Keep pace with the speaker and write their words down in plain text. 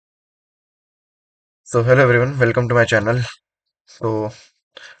So hello everyone, welcome to my channel. तो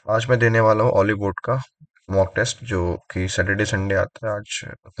आज मैं देने वाला हूँ ऑलीवुड का मॉक टेस्ट, जो कि सैटरडे संडे आता है। आज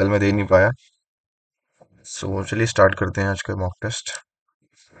कल मैं दे नहीं पाया। सो चलिए स्टार्ट करते हैं आज का मॉक टेस्ट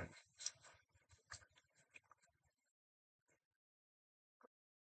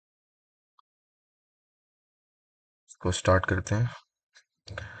को स्टार्ट करते हैं।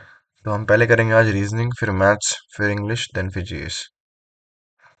 तो हम पहले करेंगे आज रीजनिंग, फिर मैथ्स, फिर इंग्लिश, देन फिर जीएस।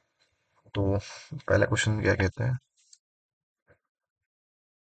 तो पहला क्वेश्चन क्या कहते हैं?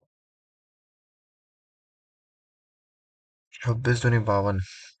 26 दूनी 52।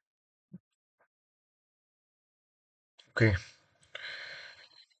 ओके।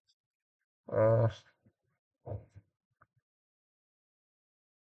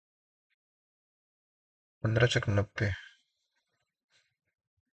 15 चक 90।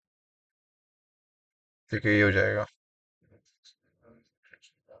 ठीक है, ये हो जाएगा।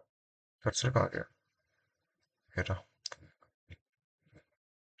 फिर से कहाँ गया? ये रहा।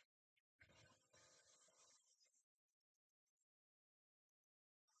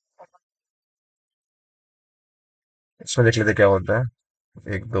 इसमें देख लेते क्या होता है।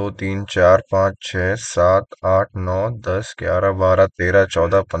 1 2 3 4 5 6 7 8 9 10 11 12 13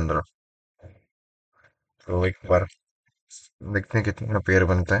 14 15। तो एक बार देखते हैं कितने पेयर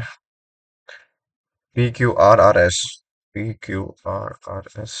बनते हैं। PQRRS,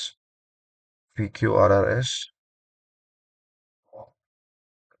 PQRRS, PQRRS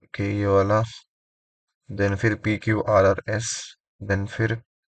के ये वाला, देन फिर PQRRS, देन फिर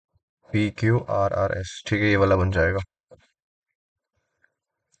PQRRS। ठीक है, ये वाला बन जाएगा।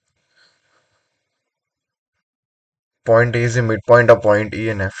 Point A is the midpoint of point E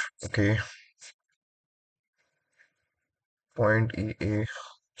and F. Okay, point EA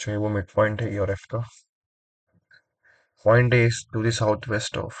जो है वो midpoint है E और F का। Point A is to the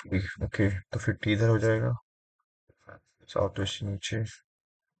southwest of B. Okay, तो फिर T इधर हो जाएगा, साउथ वेस्ट नीचे।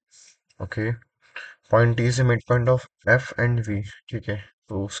 ओके। पॉइंट टी से mid point of F and we. ठीक है,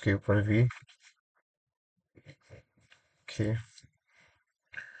 तो उसके ऊपर we. Okay.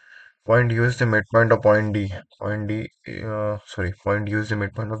 Point you is the mid point of point D. Point D, sorry, point you is the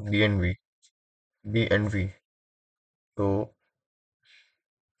mid point of B and we. B and we. तो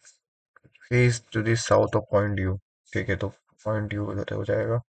ए is to the south of point you. ठीक है, तो point you इधर हो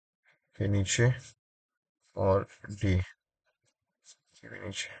जाएगा, फिर नीचे, और डी भी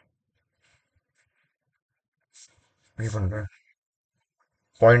नीचे। ये बन रहा है।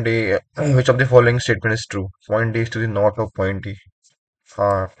 Point A, which of the following statement is true? Point D is to the north of point D.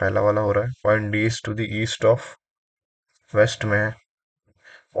 हाँ, पहला वाला हो रहा है। Point D is to the east of, waste में है।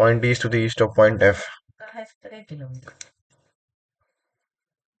 Point D is to the east of point F.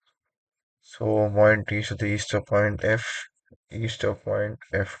 So point D is to the east of point F. East of point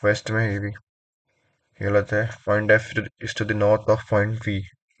F, waste में है ये भी। ये गलत है। Point F is to the north of point we.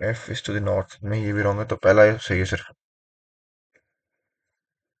 F is to the north, नहीं ये भी रॉन्ग है, तो पहला सही है सिर्फ।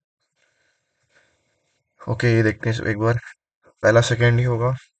 ओके, ये देखते हैं एक बार। पहला सेकेंड ही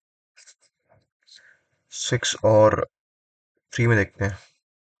होगा। 6 और 3 में देखते हैं।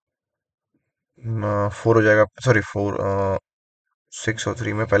 4 हो जाएगा, सॉरी 4। 6 और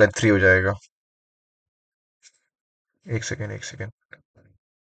 3 में पहले 3 हो जाएगा। एक सेकेंड, एक सेकेंड।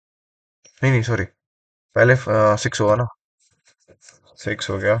 नहीं नहीं, सॉरी, पहले 6 होगा ना। 6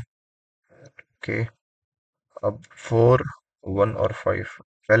 हो गया। ओके। अब 4, 1 और 5।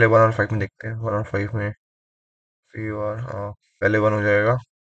 पहले 1 और 5 में देखते हैं। 1 और 5 में पी और, हाँ, पहले 1 हो जाएगा।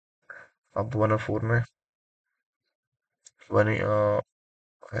 अब 1 और 4 में 1 ही,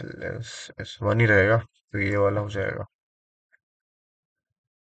 वन ही रहेगा, तो ये वाला हो जाएगा।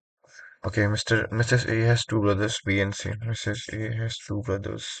 Okay, mister A has two brothers B and C. Mrs A has two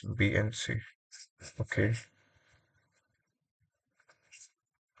brothers B and C. Okay.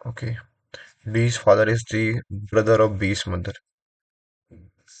 Okay. D's father is the brother of B's mother.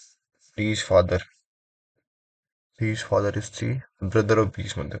 D's father. D's father is the brother of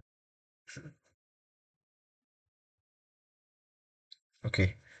B's mother. Okay.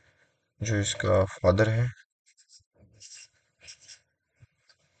 जो इसका father है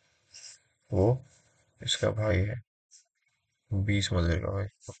वो इसका भाई है, बीस mother का भाई।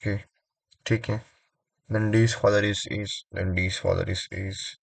 ओके, ठीक है। then D's father is then D's father is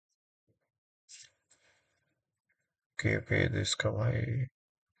okay, फिर इसका भाई,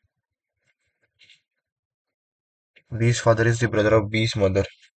 D's father is the brother of B's mother।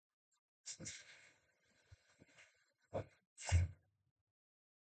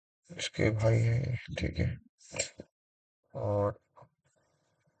 इसके भाई है ये, ठीक है। और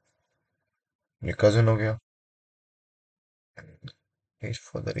ये कजन हो गया। His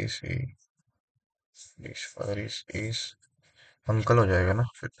father is A। बीस फादर इज अंकल हो जाएगा ना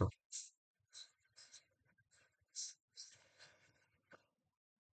फिर तो।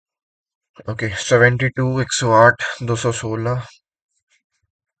 ओके 72 108 216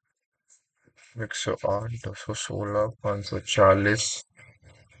 108 216 540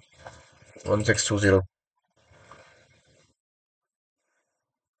 1620।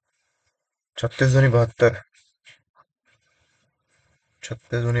 36 दूनी 72।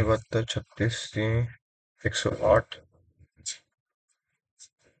 36 दूनी 72 36 108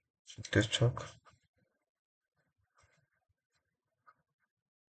 36 चौक।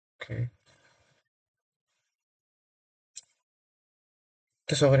 ओके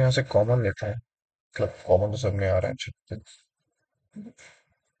तो अगर यहाँ से कॉमन लेते हैं, मतलब कॉमन तो सब में आ रहा है 36।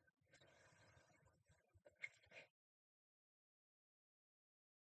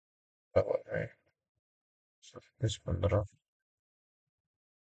 बराबर है 36 15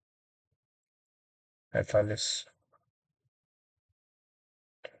 45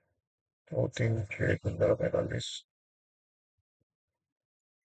 2 3 6 15 45।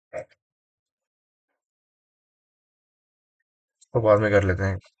 तो बाद में कर लेते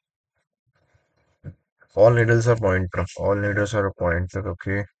हैं। All needles are pointer. All needles are a pointer.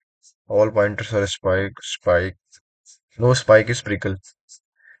 Okay. All pointers are spike. Spike. No spike is prickle.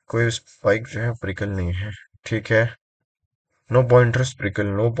 कोई स्पाइक जो है प्रिकल नहीं है। ठीक है। No pointer is prickle.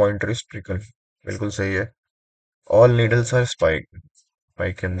 No pointer is prickle. बिल्कुल सही है। All needles are spike.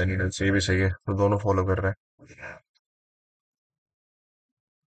 Spike के अंदर नीडल्स, ये भी सही है, तो दोनों फॉलो कर रहे हैं।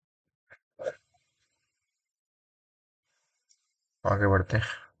 आगे बढ़ते हैं।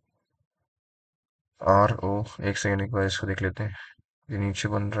 R O. एक सेकेंड एक बार इसको देख लेते हैं। ये नीचे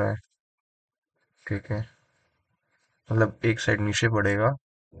बन रहा है। ठीक है। मतलब एक साइड नीचे पड़ेगा।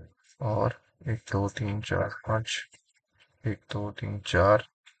 और 1 2 3 4 5। 1 2 3 4।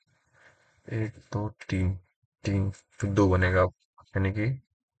 1 2 3। तीन। फिर दो बनेगा अब। यानी कि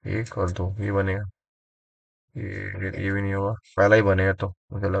एक और दो ये बनेगा। ये भी नहीं होगा, पहला ही बनेगा तो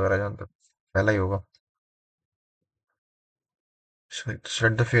मुझे लग रहा है जहाँ तक पहला ही होगा।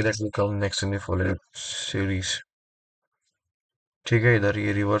 Select the field that will come next in the following series। ठीक है, इधर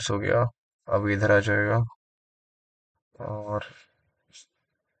ये रिवर्स हो गया। अब इधर आ जाएगा। और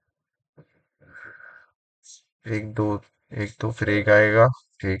एक दो। एक दो फिर एक आएगा।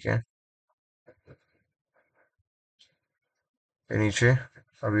 ठीक है। ये नीचे।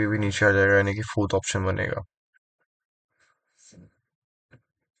 अभी भी नीचे आ जाएगा, यानी कि फोर्थ ऑप्शन बनेगा।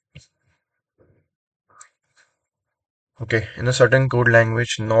 Okay, in a certain code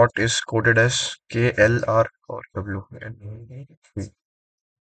language, not is coded as K, L, R और W।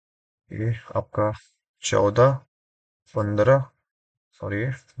 ये आपका 14 15 और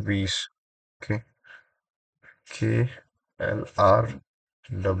ये 20। के KLR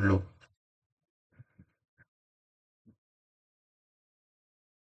W।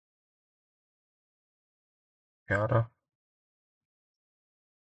 11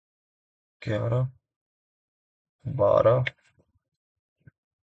 12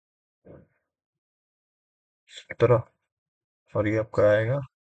 17 और ये आपका आएगा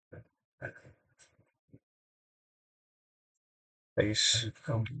 23।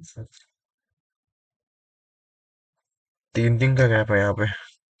 तीन तीन का गैप है यहाँ पे।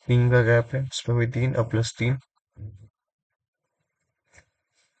 तीन का गैप है, इसमें भी तीन अब +3।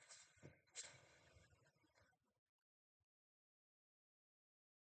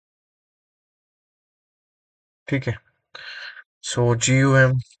 ठीक है। सो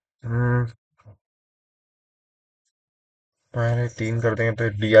GUM। पहले तीन कर देंगे तो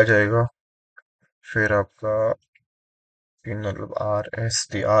डी आ जाएगा। फिर आपका तीन मतलब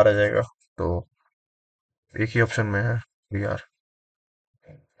RST R आ जाएगा। तो एक ही ऑप्शन में है DR।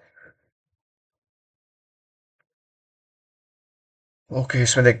 ओके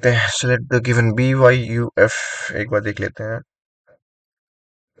इसमें देखते हैं, सिलेक्ट द गिवन BYUF। एक बार देख लेते हैं।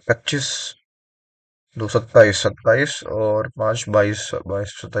 25 2 27 27 और 5 22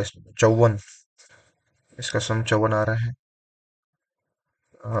 22 27 54। इसका सम 54 आ रहा है।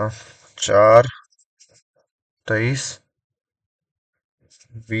 4 23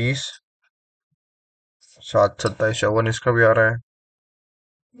 20 7 27 54 इसका भी आ रहा है।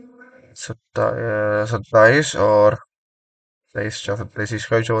 27 और 23 4 27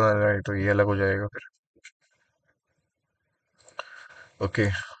 इसका भी 14 आ रहा है, तो ये अलग हो जाएगा फिर। ओके।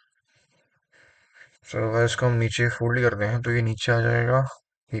 तो अगर इसको हम नीचे फोल्ड करते हैं तो ये नीचे आ जाएगा।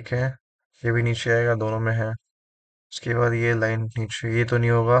 ठीक है। ये भी नीचे आएगा, दोनों में है। उसके बाद ये लाइन नीचे, ये तो नहीं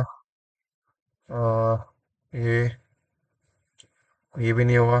होगा। ये ये भी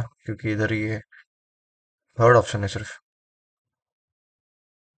नहीं होगा क्योंकि इधर ही है। थर्ड ऑप्शन है सिर्फ।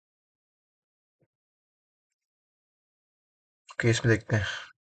 केस में देखते हैं।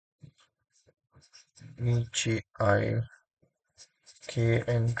 नीचे आई के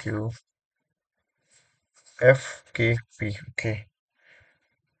एन क्यू एफ के P. Okay.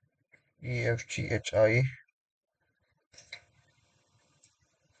 E F G H I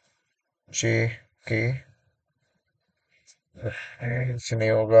जे के। इससे नहीं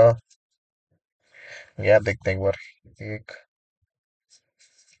होगा। गैप देखते हैं एक बार। एक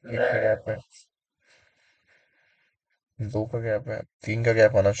एक का गैप है, दो का गैप है, तीन का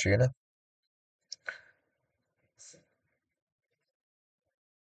गैप आना चाहिए ना।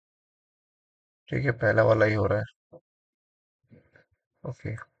 ठीक है, पहला वाला ही हो रहा है।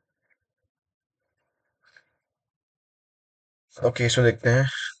 ओके। ओके, इसमें देखते हैं।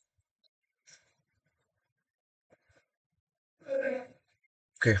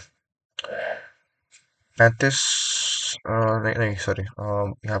 ओके। 35। नहीं नहीं, सॉरी,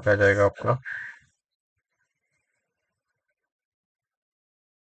 यहाँ पे आ जाएगा आपका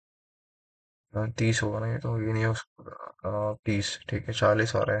 30 होगा ना, ये तो ये नहीं है 30। ठीक है,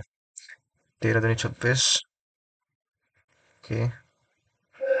 40 आ रहा है। 13 दूनी 26। ओके।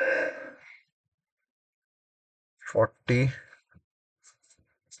 40।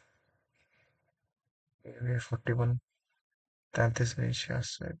 41। 33 नहीं,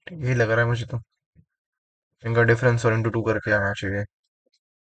 66, यही लग रहा है मुझे तो। इनका डिफरेंस और इंटू टू करके आना चाहिए।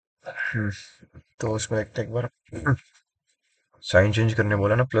 हम्म, तो उसमें देखते हैं एक बार। साइन चेंज करने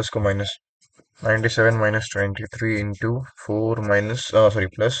बोला ना, प्लस को minus. 97 - 23 into 4 sorry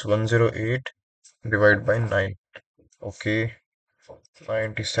plus 108 divide by 9। Okay.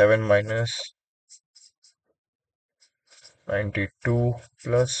 97 -92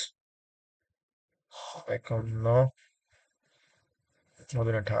 plus 9 9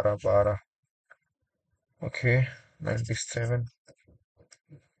 दूनी 18 12। ओके। 97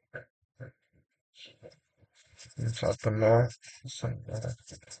 7 9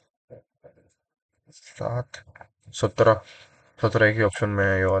 7 17। 17 के ऑप्शन में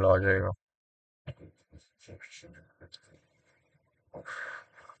ये वाला आ जाएगा।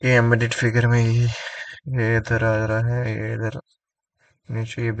 ये एम्बेडेड फिगर में ये इधर आ रहा है, ये इधर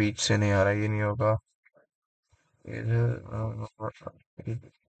नीचे, ये बीच से नहीं आ रहा, ये नहीं होगा। इधर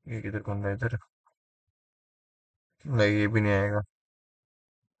ये किधर कौन है इधर। नहीं, ये भी नहीं आएगा।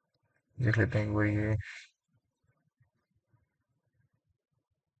 देख लेते हैं वही ये।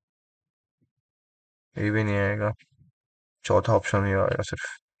 ये भी नहीं आएगा। चौथा ऑप्शन ही आएगा सिर्फ।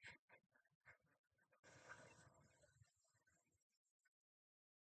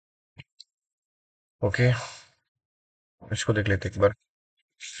 ओके, इसको देख लेते हैं एक बार।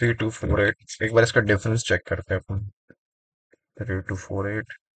 3248, एक बार इसका डिफरेंस चेक करते हैं अपन।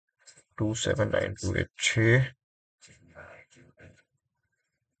 3248 27928 6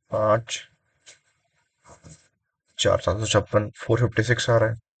 5 4 756 456 आ रहा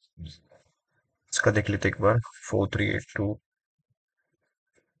है। इसका देख लेते हैं एक बार। 4382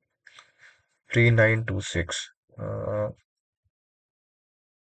 3926।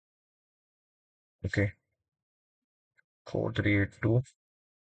 ओके। 4382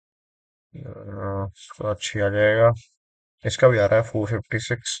 इसका अच्छी आ जाएगा। इसका भी आ रहा है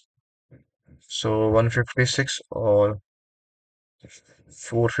 456। सो 156 और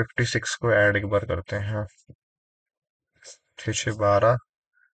 456 को ऐड एक बार करते हैं। 6 6 12।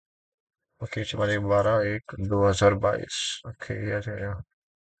 ओके, 6 12 एक 2022। ओके, ये आ जाएगा।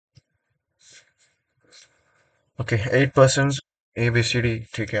 Okay, 8% ABCD।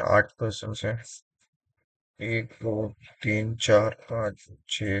 ठीक है, 8% है। 1 2 3 4 5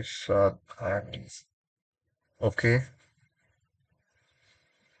 6 7 8। ओके।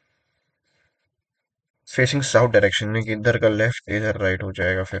 फेसिंग साउथ डायरेक्शन में, कि इधर का लेफ्ट इधर राइट हो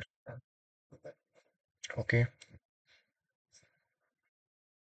जाएगा फिर। Okay.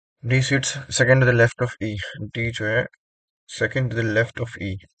 D seats second to the left of E. D जो है second to the left of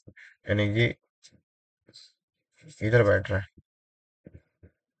ई, यानी ये इधर बैठ रहा है।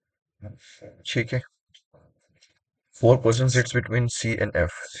 ठीक है। 4 person sits between C and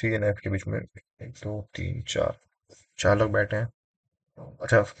F के बीच में। 1 2 3 4, 4 लोग बैठे हैं।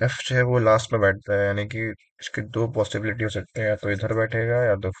 अच्छा, एफ जो है वो लास्ट में बैठता है, यानी कि इसकी दो पॉसिबिलिटी हो सकते हैं, या तो इधर बैठेगा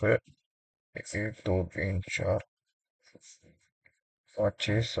या तो फिर 1 2 3 4 5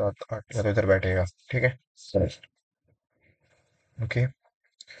 6 7 8, या तो इधर बैठेगा। ठीक है। ओके।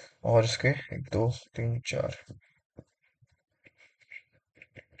 और इसके 1 2 3 4,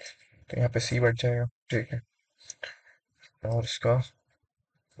 तो यहाँ पे सी बैठ जाएगा। ठीक है। और इसका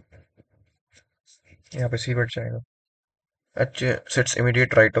यहाँ पे सी बैठ जाएगा। H sits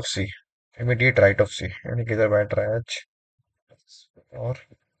immediate right of C. Immediate right of सी यानी कि इधर बैठ रहा है एच, और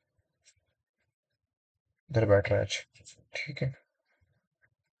इधर बैठ रहा है एच। ठीक है।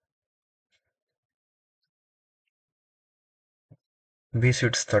 B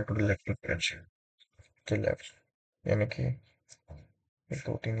seats third to the left of bench के लेफ्ट, यानी कि एक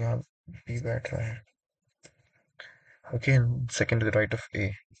दो तीन यहाँ बी बैठ रहा है। Okay, second to the right of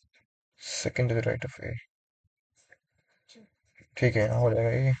A, second to the right of ए। ठीक है, यहाँ हो जाएगा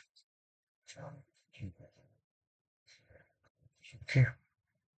ये। Okay,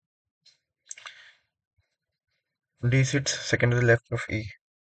 D seats second to the left of ई।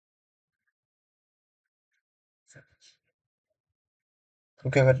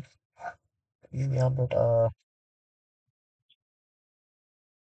 क्योंकि अगर ये यहाँ बैठा,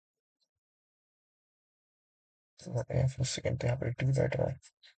 फिर सेकंड तो यहाँ पे टी बैठ रहा है।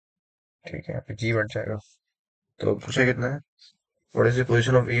 ठीक है, यहाँ पे जी बैठ जाएगा। तो पूछे कितना है? What is the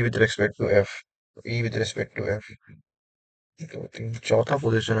position of E with respect to F? E with respect to F, दो तीन, चौथा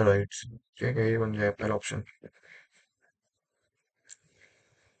पोजीशन है राइट। ठीक है, ये बन जाए पहला ऑप्शन।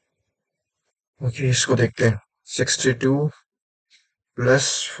 ओके, इसको देखते हैं। 62 plus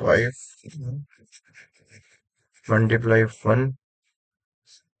 5 multiply 1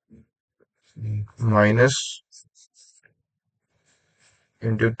 minus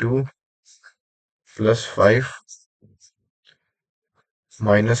into 2 plus 5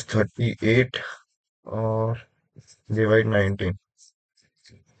 minus 38 और डिवाइड 19।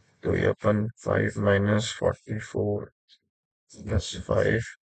 तो ये अपन 5 माइनस 44 प्लस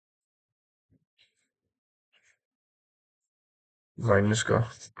 5 माइनस का,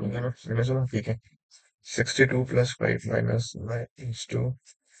 ठीक है ना, माइनस होगा, ठीक है। 62 प्लस 5 माइनस 2।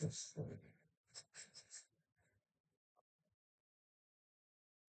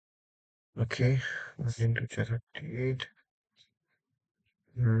 Okay, into 38।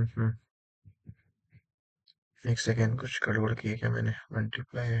 एक सेकेंड, कुछ गड़बड़ की है क्या मैंने?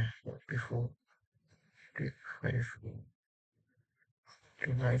 मल्टीप्लाई है 44 5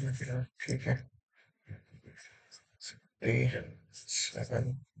 9 ठीक है। 7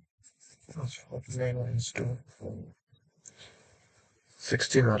 प्लस 49 माइनस 2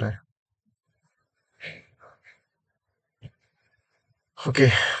 16 आ रहा है। ओके,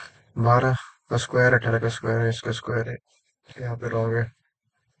 12 का स्क्वायर 18 का स्क्वायर है, इसका स्क्वायर है, यहाँ पे रहोगे।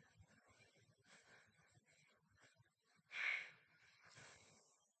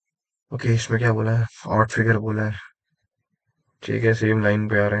 ओके, इसमें क्या बोला है? ऑड फिगर बोला है। ठीक है, सेम लाइन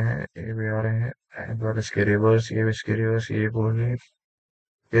पे आ रहे हैं, ये भी आ रहे हैं, एक बार इसके रिवर्स, ये भी इसके रिवर्स, ये बोल,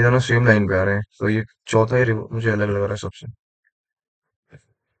 ये दोनों सेम लाइन पे आ रहे हैं, तो ये चौथा ही मुझे अलग लग रहा है सबसे।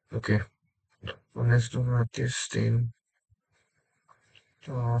 ओके, 19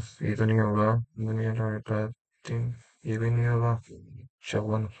 तो ये तो नहीं होगा, दुनिया का 3, ये भी नहीं होगा,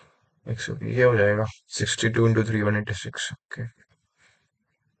 54 100, ये हो जाएगा 62 इंटू 3 186। ओके,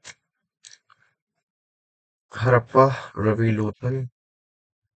 हड़प्पा रवि लोथल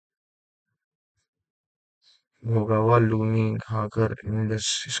भोगावा लूनी घाघर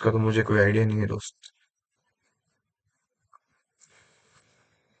इंडस, इसका तो मुझे कोई आइडिया नहीं है दोस्त।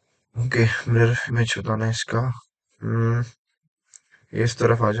 ओके, मिरर इमेज बताना है इसका। हम्म, ये इस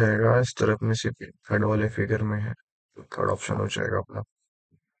तरफ आ जाएगा, इस तरफ में सिर्फ हेड वाले फिगर में है, तो थर्ड ऑप्शन हो जाएगा अपना।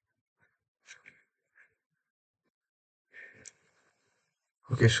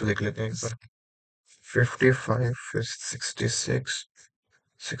 ओके, इसको देख लेते हैं एक बार। 55 66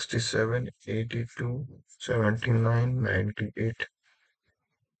 67 82 79 98।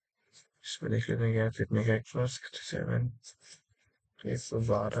 इसमें देख लेते हैं क्या कितने का, एक बार 67, एक तो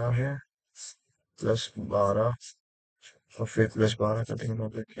 12 है, प्लस 12 और फिर प्लस 12 का तीन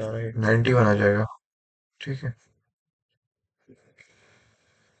मतलब क्या है, 91 आ जाएगा। ठीक है,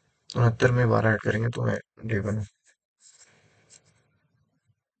 69 में 12 ऐड करेंगे तो है डेवन।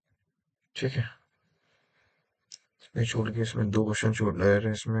 ठीक है, इसमें छोड़ के इसमें दो क्वेश्चन छोड़ रहे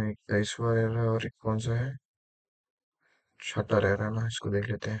हैं, इसमें एक 23वां रह रहा है और एक कौन सा है, छठा रह रहा है ना, इसको देख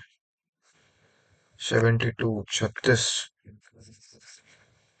लेते हैं। 72 36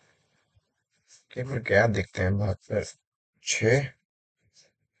 के फिर क्या देखते हैं, 72 6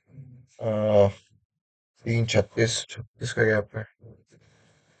 3 36 36 का गैप है,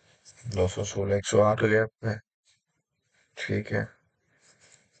 216 108 का गैप है। ठीक है,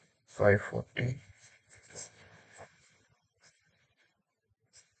 540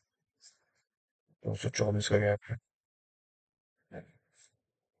 224 का गैप है।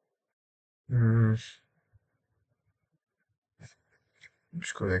 हम्म,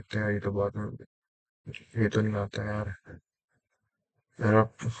 इसको देखते हैं, ये तो बाद में, ये तो नहीं आता है यार, मेरा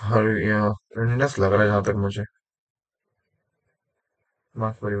हर यहाँ इंडस लग रहा है जहां तक मुझे,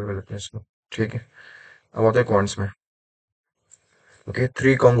 मार्क परिवर्तन लगता है इसको। ठीक है, अब आते हैं क्वांट्स में। Okay,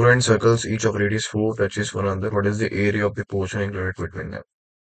 three congruent circles, each of radius 4 touches one another. What is the area of the portion included between them?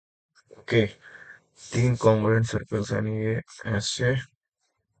 Okay, तीन congruent circles यानी ये ऐसे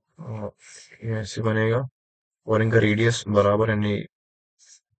और ये ऐसे बनेगा और इनका रेडियस बराबर यानी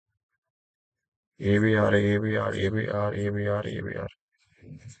ये भी आर ये भी आर ये भी आर ये भी आर ये भी आर।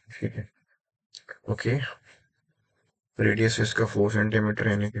 ठीक है। ओके, रेडियस इसका 4 सेंटीमीटर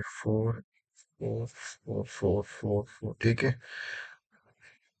यानी कि 4 4 4 4 4 4। ठीक है।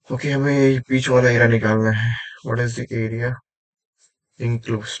 ओके, हमें ये बीच वाला एरिया निकालना है। What is the area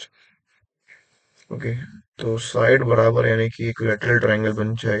इंक्लूस्ड? Okay, तो साइड बराबर यानी कि एक लेटरल ट्रायंगल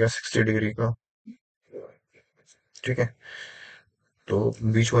बन जाएगा 60 डिग्री का। ठीक है, तो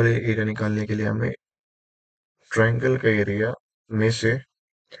बीच वाले एरिया निकालने के लिए हमें ट्रायंगल का एरिया में से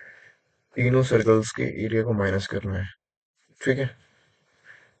तीनों सर्कल्स के एरिया को माइनस करना है। ठीक है,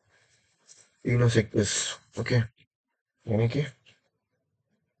 तीनों से 21। ओके, यानी कि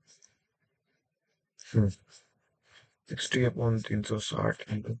 60/360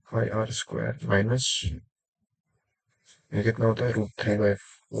 इंटू 5r² माइनस ये कितना होता है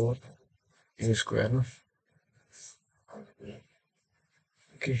 √3/4 ए स्क्वायर ना।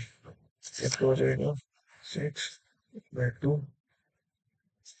 ओके, कितना हो जाएगा 6/2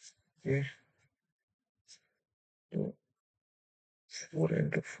 ए तो 4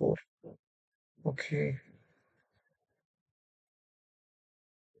 into 4। ओके,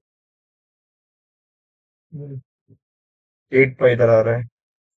 8 पाई इधर आ रहा है।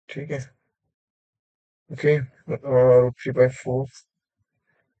 ठीक है। ओके, और 3/4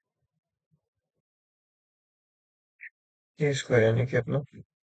 ए स्क्वायर यानी कि अपना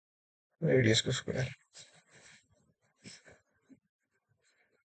रेडियस का स्क्वायर।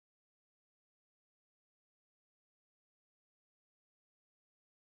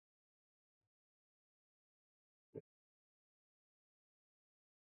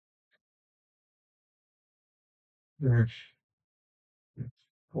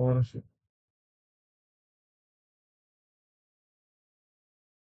 और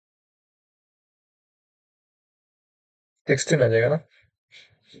 16 आ जाएगा ना।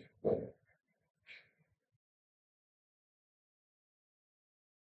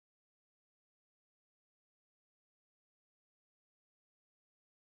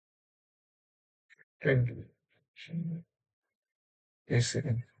 एक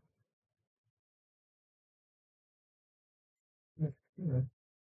सेकेंड।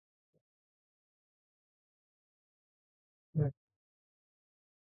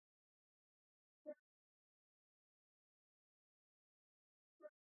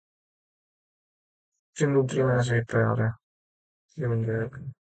 √3 - 8 पे आ रहा है। ये बन जाएगा।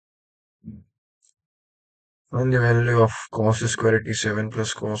 Find the value of cos square 87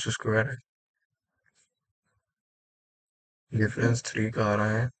 plus cos square। Difference 3 का आ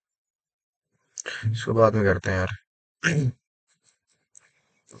रहा है। इसको बाद में करते हैं यार।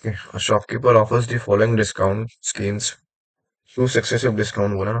 Okay, shopkeeper offers the following discount schemes. Two successive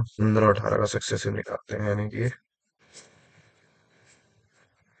discount बोला ना, 15 और 18 का सक्सेसिव निकालते हैं यानी कि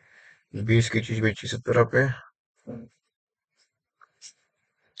 20 की चीज बेची 17 पे,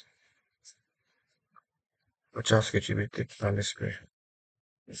 50 की चीज बेची 41 पे।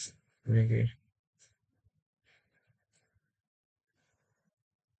 यानी कि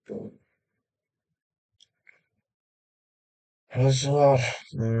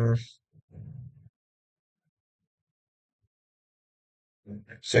 697।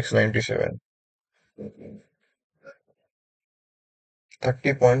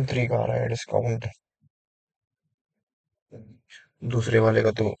 30.3 का आ रहा है डिस्काउंट। दूसरे वाले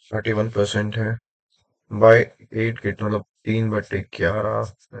का तो 31% है। बाय 8 किट मतलब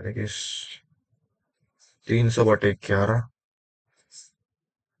 3/11 यानी कि 300/11।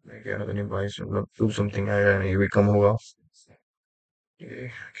 मैं कह रहा था नहीं 22 मतलब 2 समथिंग आएगा, नहीं ये भी कम होगा। ये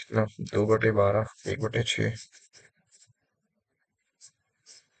कितना 2/12 1/6।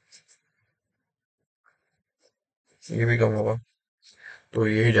 ये भी कम होगा, तो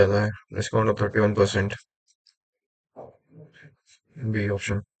यही ज्यादा है। Discount of 31%। B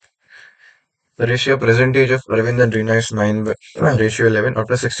option. The ratio present age of Arvind and Reena is 9/ratio 11.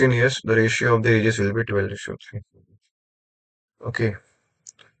 After 16 years, the ratio of the ages will be 12/3। Okay,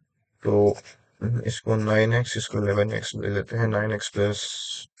 तो इसको 9x इसको 11x ले लेते हैं। 9x +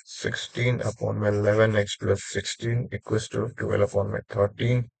 16/11x + 16 equals to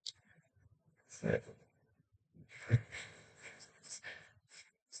 12/13।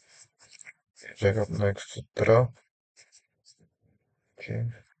 जगह अपना 117।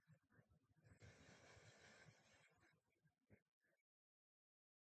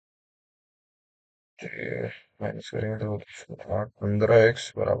 माइनस करेंगे तो 8 15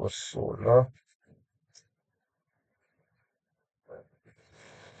 x बराबर 16।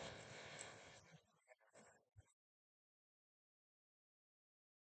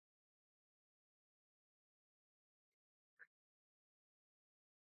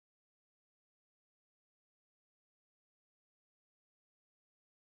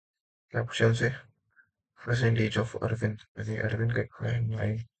 क्या क्वेश्चन से परसेंटेज ऑफ अरविंद, अरे अरविंद का क्या है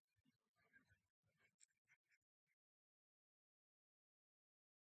भाई।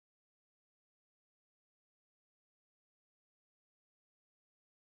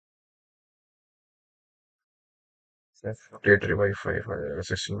 डेट बाई 5 आ जाएगा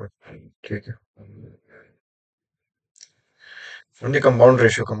 16 में। ठीक है। कंपाउंड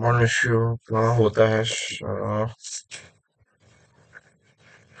रेशियो क्या होता है?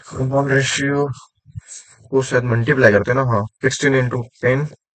 कंपाउंड रेशियो को शायद मल्टीप्लाई करते हैं ना। हाँ, 16 into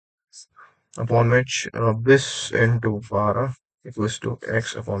 10 अपॉन में 20 into 12 equals to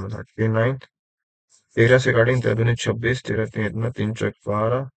x upon में 39। 13 से काटेंगे 13 दूनी 26, 13 3 3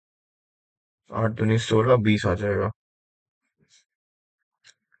 12, 8 दूनी 16, 20 आ जाएगा।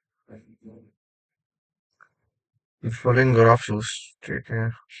 फॉलोइंग ग्राफ शोज, ठीक है।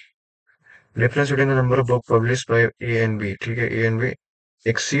 Difference between the number of book publish by A and B, ठीक है, A and B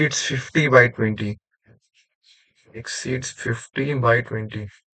exceeds 50/20, exceeds 50/20।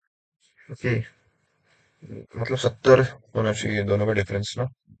 Okay, मतलब 70 होना चाहिए दोनों का डिफरेंस ना,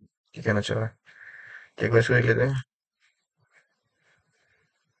 क्या कहना चाह रहा है। एक बार इसको देख लेते हैं।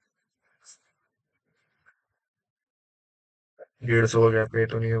 150 का गैप है, ये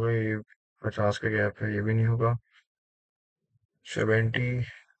तो नहीं होगा। ये 50 का गैप है, ये भी नहीं होगा। 70,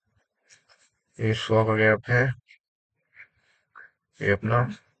 ये 100 का गैप है, ये अपना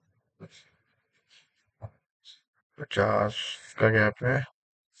 50 का गैप है,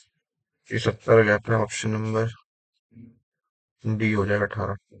 ये 70 का गैप है। ऑप्शन नंबर डी हो जाएगा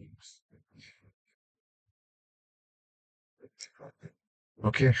 18।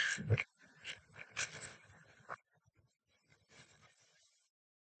 ओके,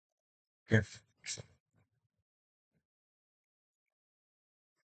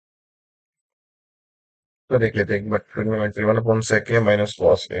 तो देख लेते हैं एक बार, trigonometry 1/sec a minus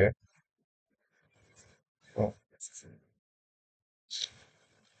cos a।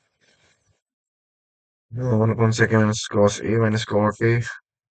 1/sec a minus cos a minus cot a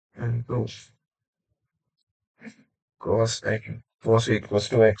into cos a equals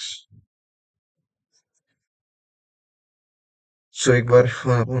to x। सो एक बार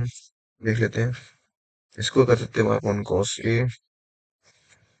अपन देख लेते हैं। इसको कर सकते हैं अपन cos a,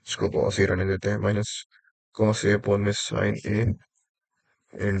 इसको cos a रहने देते हैं, माइनस cos a अपॉन में sin a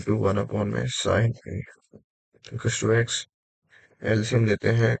इंटू 1 अपॉन में sin a equals to x। LCM देते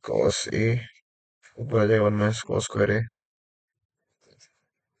हैं cos a, ऊपर आ जाएगा 1 minus cos square a,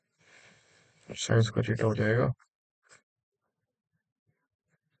 sine square theta हो जाएगा।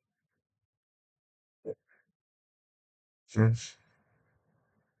 हम्म,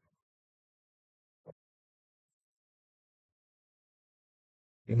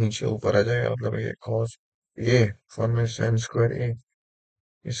 ये नीचे ऊपर आ जाएगा, मतलब ये cos a अपॉन में sin स्क्वायर a,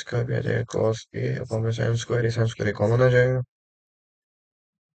 इसका भी आ जाएगा cos a अपॉन में sin square a, sin square a common आ जाएगा।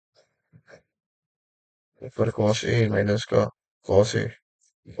 ऊपर cos a माइनस का cos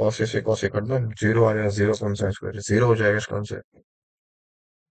a से cos a कट दो, 0 आ जाएगा, 0 अपॉन sin स्क्वायर 0 हो जाएगा इसका आंसर।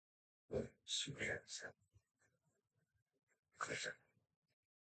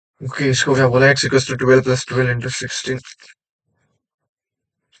 ओके, इसको क्या बोला, x equals to 12 plus 12 into 16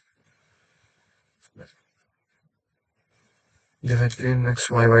 divide 3 x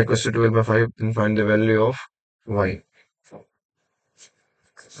y y equals to 12 by 5 and find the value of y।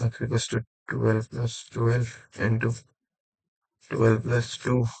 x equals to 12 plus 12 into 12 plus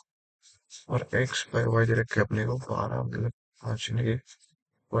 2 और x bye y दे रखा है अपने को 12, मतलब 5 नहीं,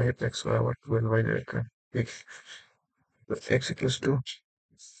 y x बराबर 12 y दे रखा है। ठीक, तो x equals two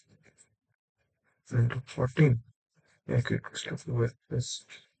into 14, x equals to 12 plus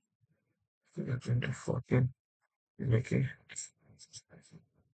into 14, देखिए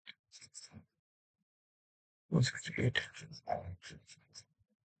 168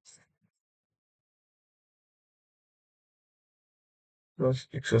 प्लस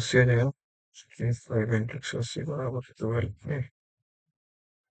 180 आ जाएगा। 5 इंटू 180 बराबर 12 में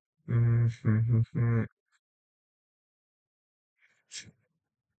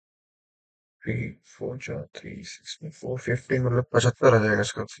 3 4 4 3 6 4 15, मतलब 75 आ जाएगा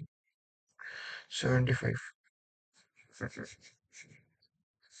इसका। 75।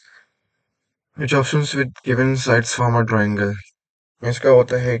 Which options with given sides form a triangle? इसका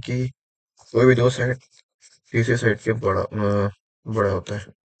होता है कि कोई भी दो साइड तीसरी साइड के बड़ा होता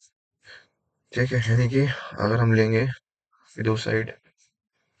है। ठीक है, यानी कि अगर हम लेंगे दो साइड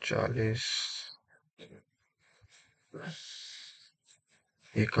 40,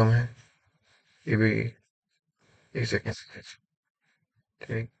 ये कम है, ये भी। एक सेकेंड,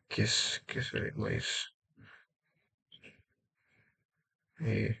 किस किस 22,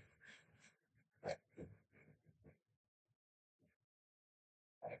 ये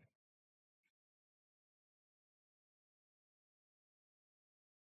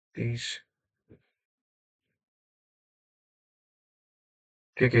 30।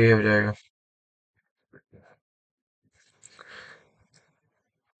 ठीक है, ये हो जाएगा।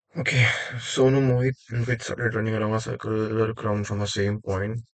 Okay, Sonu Mohit and Pete started running around a circular ground from the same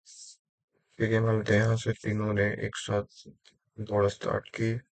point. ठीक है, मान लेते हैं यहाँ से तीनों ने एक साथ दौड़ स्टार्ट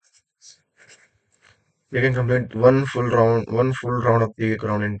की। They can complete one full round of the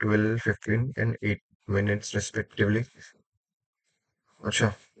ground in 12, 15 and 8 minutes respectively. अच्छा,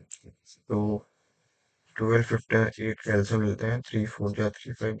 तो 12, 15, 8 कैलसियम मिलते हैं। 3 4 जा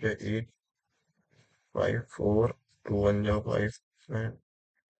 3 5 जा 8, 5 4, 2 1 जा 5,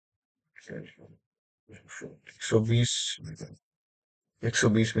 120,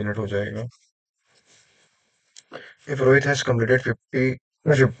 120 मिनट हो जाएगा। If Rohit has completed 15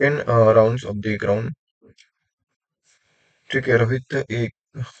 rounds of the ground, ठीक है, रोहित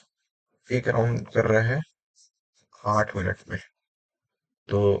एक राउंड कर रहा है 8 मिनट में,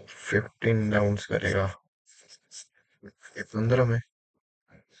 तो 15 राउंड्स करेगा 15 में।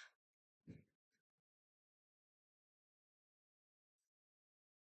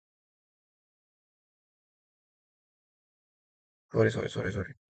 Sorry sorry sorry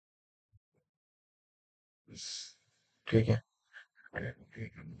sorry. ठीक है,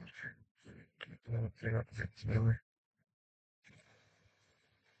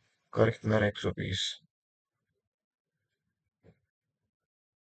 कर कितना रहा 120।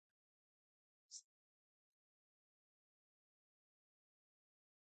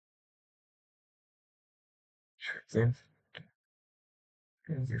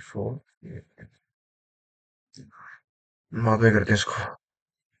 फोर मापे करते हैं इसको।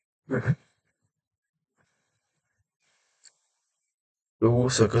 Two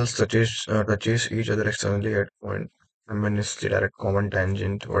circles touches each other externally at point. M is the direct common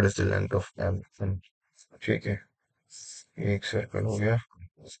tangent. What is the length of M? ठीक है, एक सर्कल हो गया,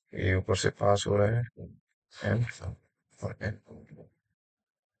 ये ऊपर से पास हो रहा है एम, और एन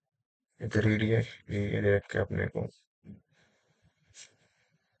इधर रेडियस ये दे रखे अपने को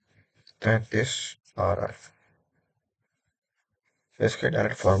 33 आ रहा है। इसका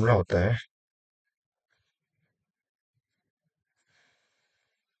डायरेक्ट फार्मूला होता है,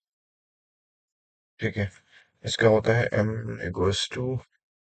 ठीक है, इसका होता है एम इक्वल्स टू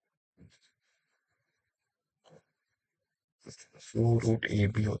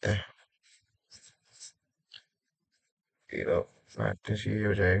 2√AB होता है। 13 ये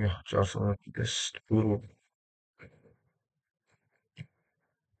हो जाएगा 429 2 root.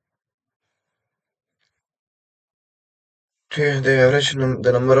 Okay,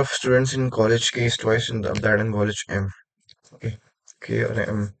 the number of students in college K is twice in that in college M. Okay, K और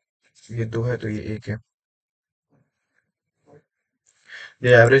M ये दो है तो ये एक है।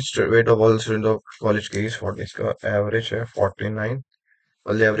 The average weight of all students of college K is 40, इसका average है 49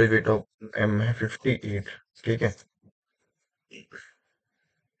 और the average weight of M है 58। ठीक है,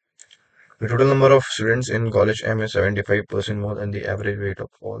 the total number of students in college M is 75% more than the average weight of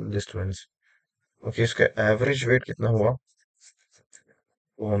all the students। Okay, इसका average weight कितना हुआ,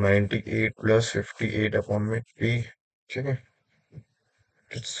 वो 98 प्लस 58 अपॉन में 3। ठीक है,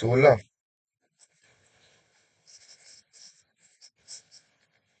 16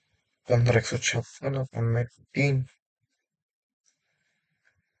 15 156 अपॉन में 3,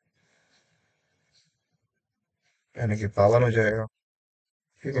 यानी कि 52 हो जाएगा।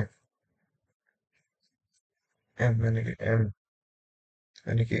 ठीक है, एम यानी कि एम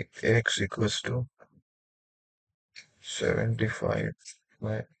यानी कि एक्स इक्वल्स टू 75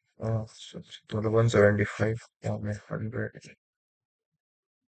 बाय मतलब 175 में 100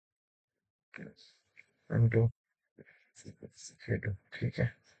 इंटू 2। ठीक है,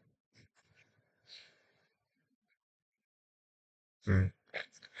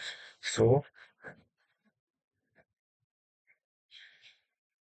 सो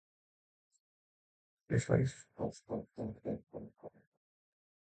 5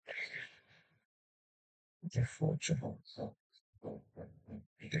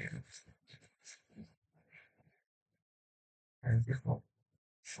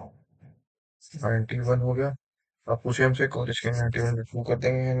 91 हो गया। आप पूछे हमसे कॉलेज के 91 रिमूव कर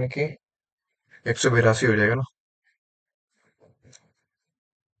देंगे यानी कि 182 हो जाएगा ना।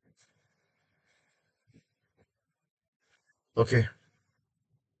 Okay,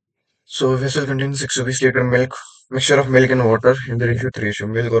 so vessel contains 120 litre milk, mixture of milk and water in the ratio 3:2।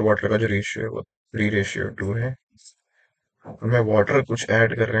 Milk और वाटर का जो रेशियो है वो 3:2 है। हमें वाटर कुछ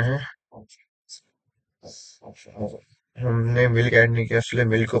ऐड कर रहे हैं, हमने मिल्क ऐड नहीं किया इसलिए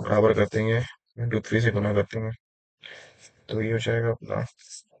मिल्क को बराबर कर देंगे, इंटू 3 से गुना कर देंगे। तो ये हो जाएगा अपना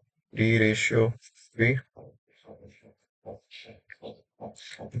 3:3,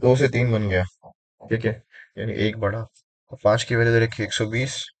 2 से 3 बन गया। ठीक है, यानी एक बड़ा। और 5 की वैल्यू दे रखी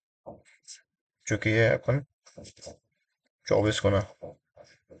 120, जो कि है अपन 24 गुना,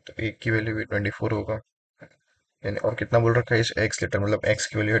 तो एक की वैल्यू भी 24 होगा। यानी और कितना बोल रखा है इस x लीटर, मतलब x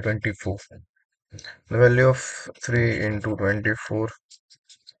की वैल्यू है 24। द वैल्यू ऑफ 3 × 24,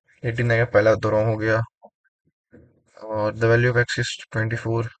 18 आएगा, पहला तो रॉन्ग हो गया। और the value of x is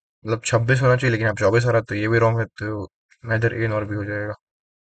 24, मतलब 26 होना चाहिए, लेकिन अब 24 आ रहा, तो ये भी रॉन्ग है, तो नेदर ए नॉर बी हो जाएगा।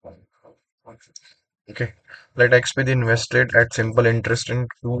 Okay, late x be the invested at simple interest in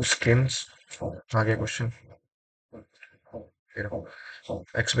two schemes। आगे question,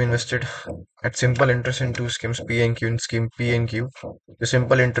 x be invested at simple interest in two schemes p and q। in scheme p and q the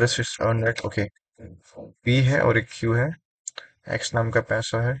simple interest is earned at, okay, p है और एक q है, x नाम का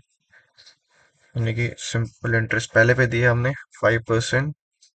पैसा है, यानी कि सिंपल इंटरेस्ट पहले पे दिया हमने 5%,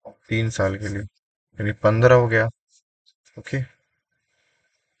 3 साल के लिए, यानी 15 हो गया। ओके,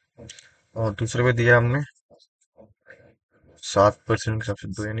 और दूसरे पे दिया हमने 7% के हिसाब से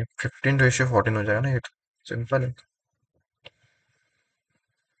दो, यानी 15:14 हो जाएगा ना, ये तो सिंपल है।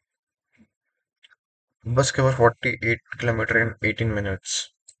 बस केवल 48 किलोमीटर इन 18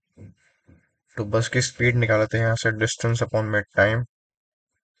 मिनट्स। तो बस की स्पीड निकालते हैं यहाँ से, डिस्टेंस अपॉन में टाइम,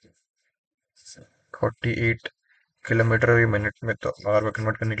 48 किलोमीटर मिनट में, तो आवर में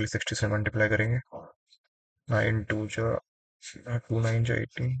कन्वर्ट करने के लिए 60 से मल्टीप्लाई करेंगे। 9 2 जा 2 9 जा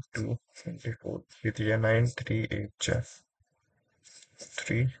 18, 2 24, ये 9 3 8 जा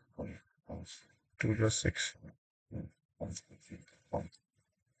 3 2 6।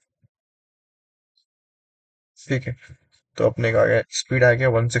 ठीक है, तो अपने का आ गया, स्पीड आ गया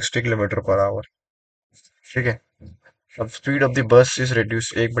 160 किलोमीटर पर आवर। ठीक है, अब speed of the bus is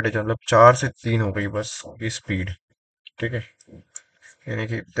reduce, 1/4, मतलब 4 से 3 हो गई बस की स्पीड। ठीक है, यानी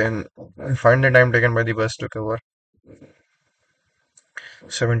कि then find the time taken by the bus to cover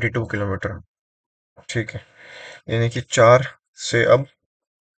 72 kilometre. ठीक है, यानी कि 4 से अब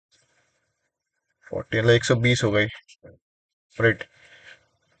 40, मतलब 120 हो गई, राइट,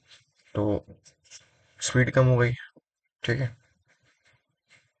 तो स्पीड कम हो गई। ठीक है,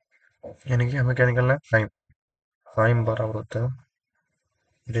 यानी कि हमें क्या निकलना है, टाइम। टाइम बराबर होता है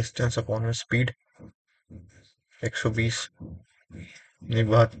डिस्टेंस अपॉन में स्पीड, 120, यानी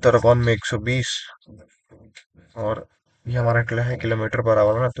 72/120। और ये हमारा निकला है किलोमीटर पर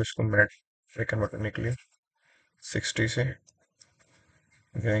आवर ना, तो इसको मिनट में कन्वर्ट करने के लिए 60 से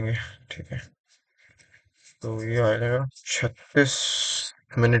जाएंगे। ठीक है, तो ये आ जाएगा 36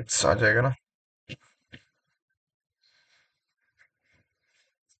 मिनट्स आ जाएगा ना।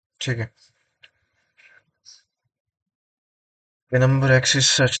 ठीक है, the number x is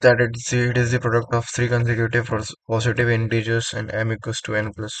such that it is the product of three consecutive positive integers and m equals to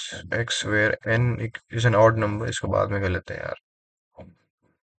n plus x, where n is an odd number। इसको बाद में कर लेते हैं यार।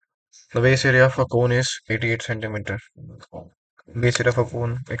 The base area of a cone is 88 centimetre. Base area of a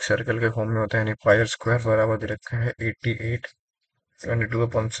कोन एक circle के form में होता है, यानी पाई स्क्वायर बराबर दे रखा है 88,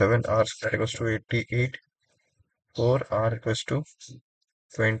 22/7, आर स्क्वायर इक्वल्स टू 88, और आर इक्वल्स टू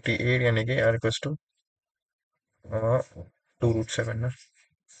 28, यानी कि आर इक्वल्स टू 2√7 ना।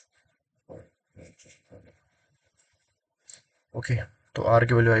 ओके, तो आर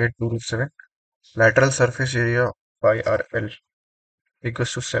की वैल्यू आई है 2√7। Lateral surface area by R L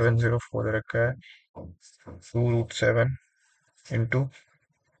equals to 704 दे रखा है, 2√7 इंटू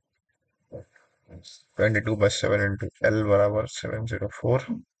 22/7 इंटू एल बराबर 704।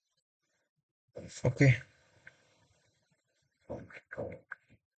 ओके,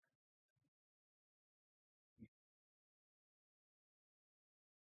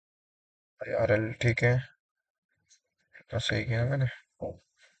 आर एल ठीक है, तो सही किया मैंने।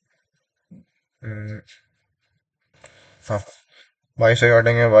 हम्म, हाँ, 22 से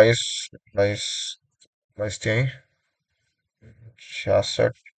काटेंगे, 22, 22 यही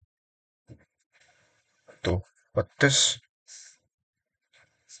 66, तो 32,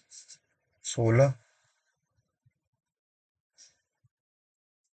 16।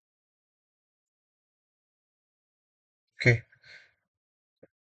 ओके,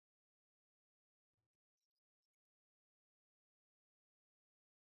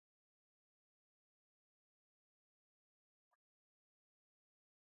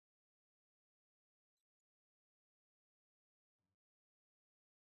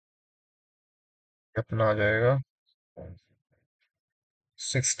 अपना आ जाएगा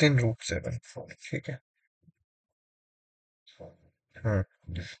 16√7। ठीक है। हम्म।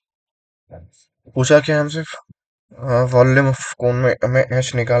 पूछा क्या हमसे? वॉल्यूम ऑफ कोन में हमें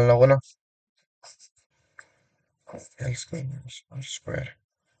एच निकालना होगा ना। L square square.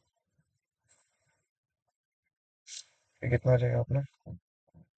 ये कितना आ जाएगा अपना?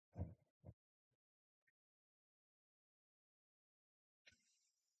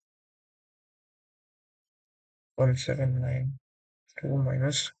 1792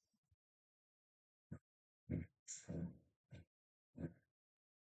 माइनस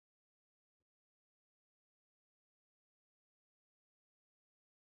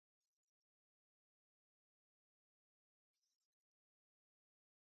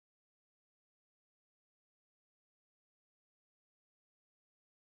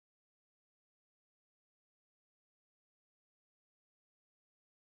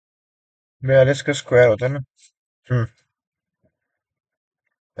 42 का स्क्वायर होता है ना। हम्म।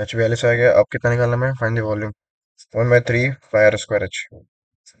 एच 42 आ गया। अब कितना निकालना है? Find the volume. 1/3 pi are square H.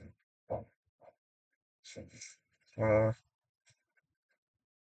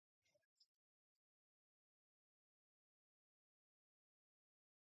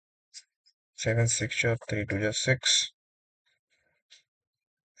 7 6 3 2 6।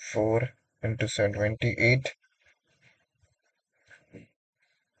 4 into 7 28।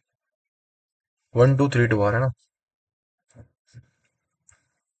 1232 आ रहा है ना।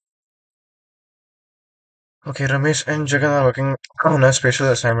 Okay, Ramesh and Jagan are working on a special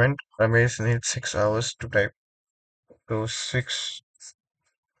assignment. Ramesh needs 6 hours to type. So 6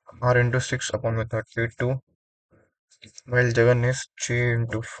 r into 6/32, while Jagan is 3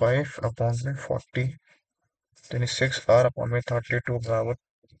 into 5/40. Then is 6 r/32 बराबर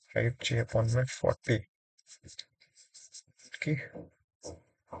 5 j/40. Okay,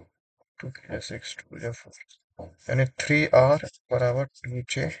 2 6 2 4 यानी 3 r बराबर 2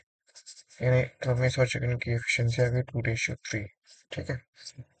 j। यानी रमेश और जगन की efficiency आ गई 2:3। ठीक है।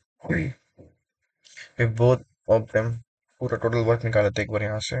 if both of them, पूरा टोटल वर्क निकाला था एक बार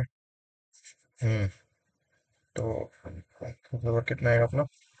यहाँ से। हम्म। तो टोटल वर्क कितना आएगा अपना?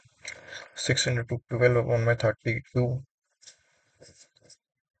 6 into 12/32।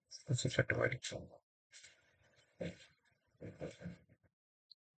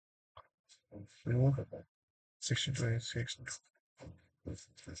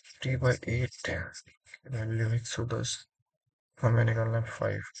 3/8 वैल्यू 110। हमें निकालना है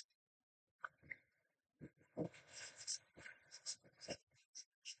 5।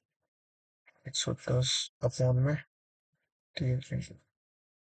 110 में 3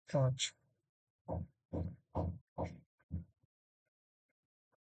 5।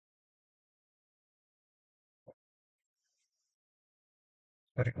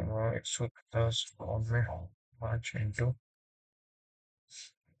 सॉरी, 110 में 5 इंटू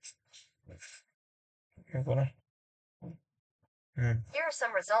क्या बोला? Here are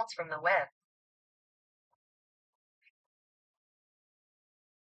some results from the web.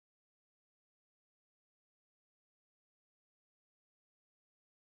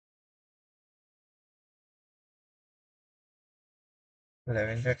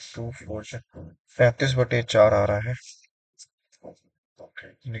 11 से 2 4 से 35/4 आ रहा है।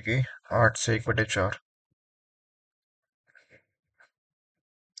 यानी कि 8 से 1/4।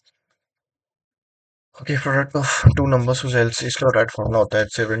 Okay, product of two numbers whose LCM, इसका राइट फॉर्मूला होता है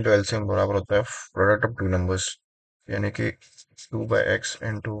H7 into LCM बराबर होता है प्रोडक्ट ऑफ टू नंबर्स। यानी कि 2/x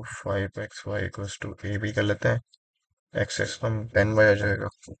into 5xy equals to a भी कर लेते हैं। x हम 10 आ जाएगा।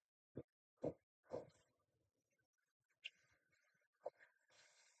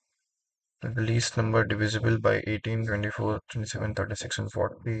 The least number divisible by 18 24 27 36 and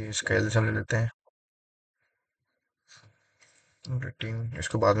 40, इसका एलसीएम ले लेते हैं। 18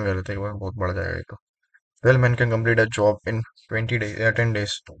 इसको बाद में कर लेते हैं, एक बार बहुत बढ़ जाएगा ये तो। 12 men can complete a job in 20 days या 10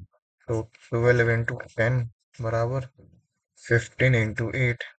 days। तो 12 into 10 बराबर 15 into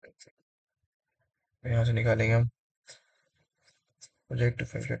 8। यहाँ से निकालेंगे हम। प्रोजेक्ट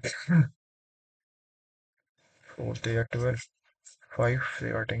 4 से या 12 5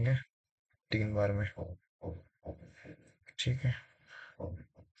 से काटेंगे 3 बार में। ठीक है।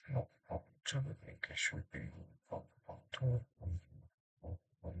 चलो ठीक है, शुरू तो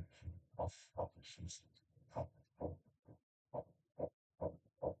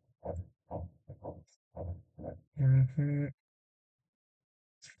हम्म, हम्म,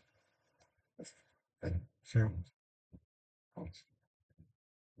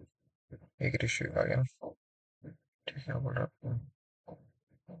 एक रेशियो आ गया। ठीक है, बोल रहा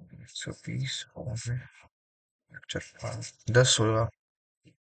 120 और में 10 होगा।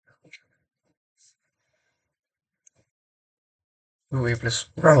 2a plus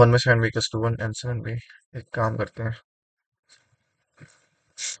 1/7b equals to 1 and 7b। एक काम करते हैं,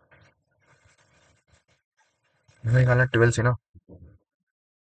 हमें निकालना 12 से ना।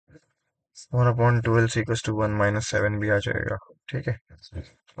 1/12 इक्वल्स टू 1 - 7b आ जाएगा। ठीक है,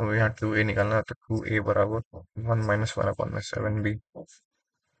 अब यहाँ 2a निकालना है, तो 2a बराबर 1 - 1/7b।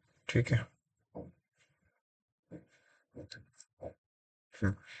 ठीक है।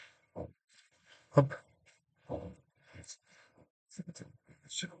 हम्म, अब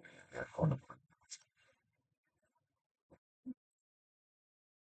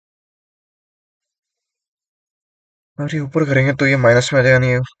अरे ऊपर करेंगे तो ये माइनस में आ जाएगा,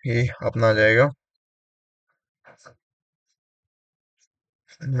 नहीं ये अपना आ जाएगा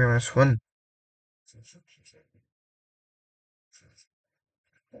 -1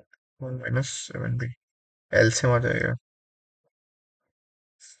 1 - 7b। एलसीएम आ जाएगा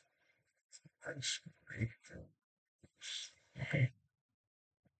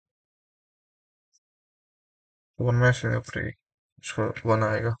 1 - 7 इसको 1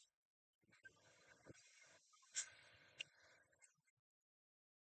 आएगा।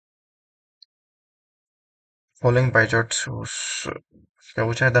 फॉलोइंग पाई चार्ट shows, क्या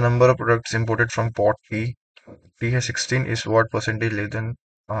पूछा है, the number of products imported from pot T, T है 16, is what percentage less than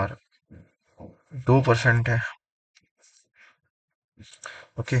are. 2% है।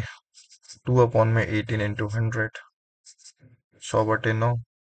 ओके, 2/18 × 100, 100/9,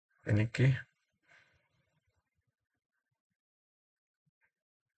 यानी कि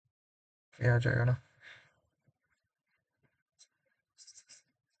ये आ जाएगा ना।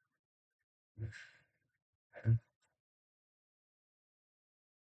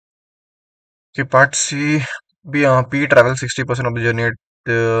 कि पार्ट सी भी, P travel 60% of the journey at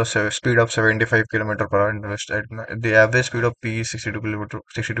speed of 75 kilometre per hour, at the average speed of P 62 kilometre,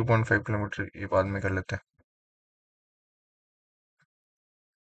 62.5 kilometre, ये बाद में कर लेते हैं।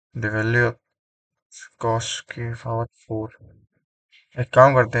 द वैल्यू ऑफ कॉस्ट के पावर 4। एक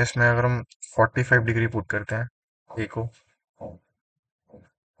काम करते हैं, इसमें अगर हम 45 डिग्री पुट करते हैं ए को,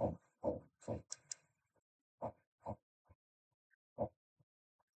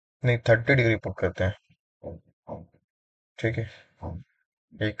 नहीं 30 डिग्री पुट करते हैं। ठीक है,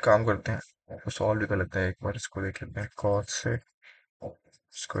 एक काम करते हैं, इसको सॉल्व भी कर लेते हैं, एक बार इसको देख लेते हैं। कॉस से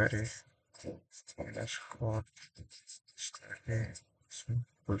square A minus cot square a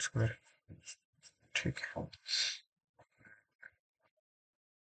full square. ठीक है,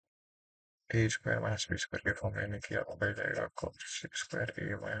 ए स्क्वायर माइनस बी स्क्वायर के फॉर्म में, यानी कि आपको मिल जाएगा कॉस स्क्वायर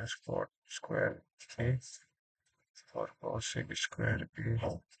ए माइनस कॉट स्क्वायर ए और कॉस स्क्वायर ए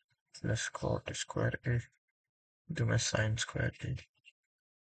प्लस कॉट स्क्वायर ए, जो मैं साइन स्क्वायर ए।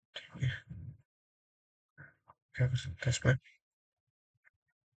 ठीक है, क्या कर सकते हैं इसमें,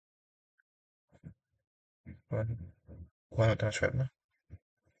 वन वन होता है शायद ना।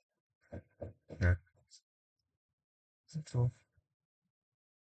 हम्म, तो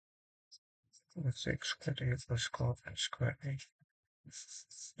six square A plus cot square A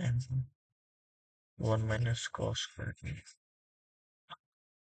and 1 - cos square ए।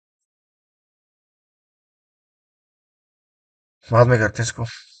 बाद में करते हैं इसको,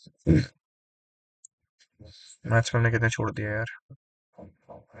 मैथ्स में हमने कितने छोड़ दिया यार।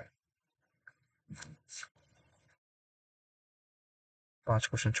 5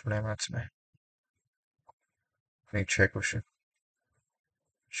 क्वेश्चन छोड़े हैं मैथ्स में, नहीं 6 क्वेश्चन,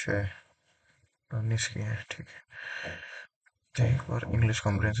 6 19 की है। ठीक है, एक बार इंग्लिश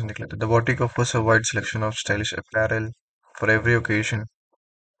कॉम्प्रिहेंशन देख लेते हैं। The body offers a wide selection of stylish apparel for every occasion.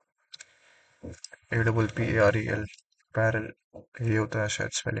 APPAREL, apparel, ये होता है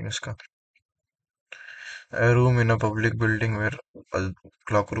शायद स्पेलिंग इसका। Room in a public building where,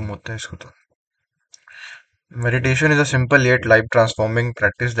 clock room होता है इसको तो। Meditation is a simple yet life transforming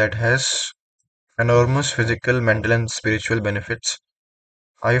practice that has enormous physical, mental, and spiritual benefits.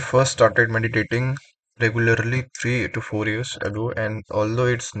 I first started meditating regularly 3 to 4 years ago, and although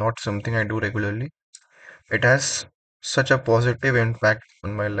it's not something I do regularly, it has such a positive impact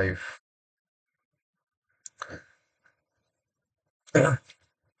on my life.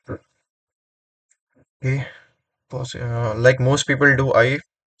 Okay, like most people do, I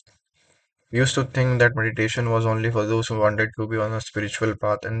used to think that meditation was only for those who wanted to be on a spiritual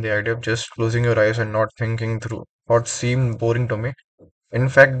path, and the idea of just closing your eyes and not thinking through thoughts seemed boring to me. In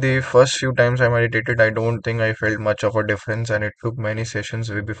fact, the first few times I meditated, I don't think I felt much of a difference, and it took many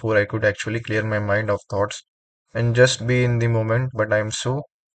sessions before I could actually clear my mind of thoughts and just be in the moment. But I'm so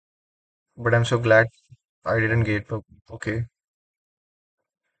glad I didn't get up. Okay.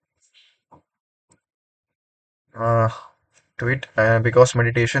 Uh, to it, because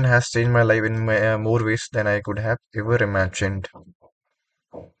meditation has changed my life in more ways than I could have ever imagined.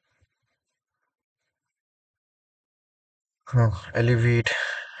 हाँ, elevate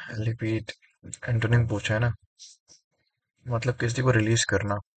elevate antonym पूछा है ना, मतलब किसी को release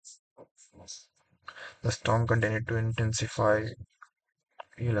करना। The storm continue to intensify,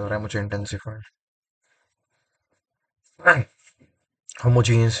 ये लग रहा है मुझे intensify.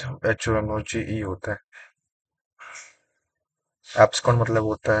 Homogeneous, H O M O जी ई होता है। एब्सकॉन मतलब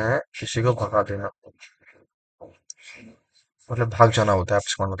होता है किसी को भगा देना, मतलब भाग जाना होता है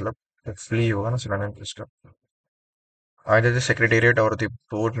एब्सकॉन मतलब। फ्ली होगा ना सिनोनिम इसका। Either the secretariat or the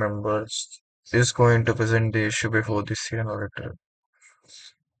board members is going to present the issue before the senior auditor.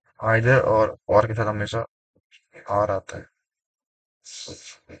 Either और के साथ हमेशा आर आता है।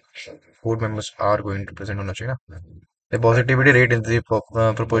 Board members are going to present होना चाहिए ना। The positivity rate is the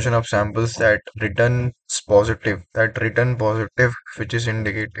proportion of samples that return positive, which is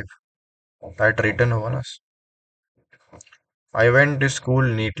indicative. That return होगा ना। I went to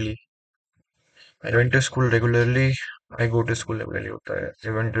school neatly. I went to school regularly. I go to school regularly होता है।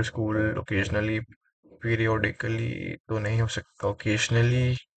 I went to school occasionally. Periodically तो नहीं हो सकता।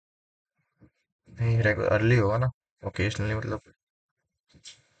 Occasionally नहीं, regularly होगा ना। Occasionally मतलब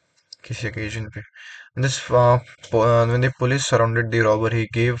किसी occasion पे। This when the police surrounded the robber, he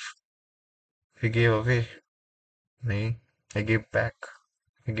gave away, नहीं, he gave back,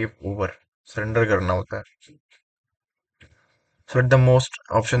 he gave over, surrender करना होता है। So at the most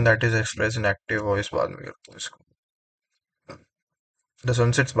option that is expressed in active voice बाद में करते हैं इसको। The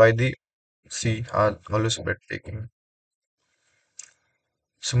sunsets by the sea are always breathtaking.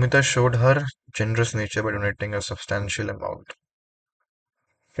 Sumita showed her generous nature by donating a substantial amount.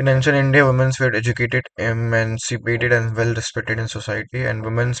 In ancient India, women were educated, emancipated, and well respected in society, and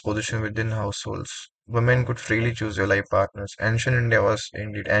women's position within households. Women could freely choose their life partners. Ancient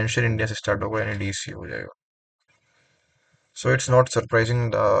India से start होगा यानी DC हो जाएगा. So it's not surprising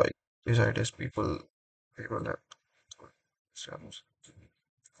the beside is people have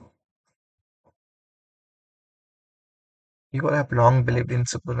people have long believed in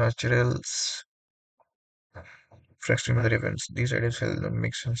supernaturals, extreme weather events. These ideas seldom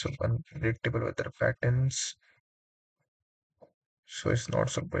make sense of unpredictable weather patterns. So it's not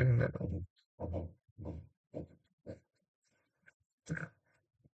surprising that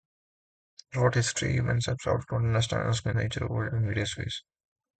throughout history, humans have sought to understand and explain the nature of the world in various ways.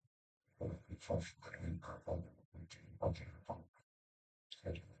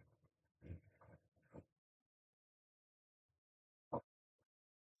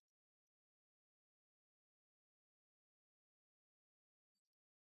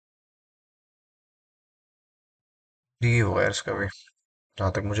 D होगा यार इसका भी,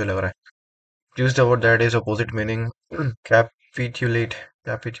 जहाँ तक मुझे लग रहा है। Use the word that is opposite meaning. Capitulate,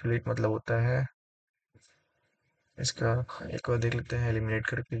 capitulate मतलब होता है इसका, एक और देख लेते हैं एलिमिनेट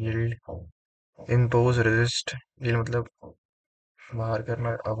करके। Yield, impose, resist. यील्ड मतलब बाहर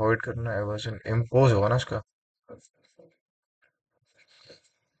करना, अवॉइड करना, एवर्जन। इम्पोज होगा ना इसका।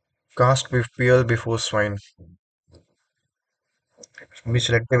 Caste people before swine. Be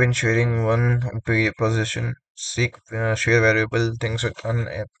selective in sharing one position. Seek share valuable things with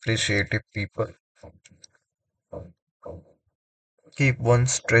unappreciative people. Keep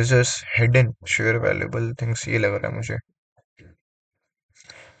one's treasures hidden. Share valuable things. ये लग रहा है मुझे।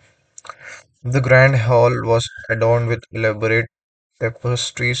 The grand hall was adorned with elaborate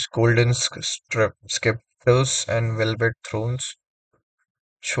tapestries, golden scepters, and velvet thrones,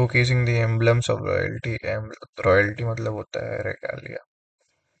 showcasing the emblems of royalty. Royalty मतलब होता है regalia.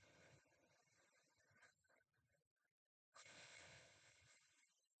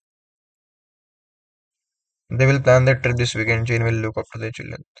 They will plan their trip this weekend. Jane will look after their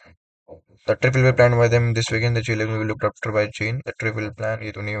children. The trip will be planned by them this weekend. The children will be looked after by Jane. The trip will plan.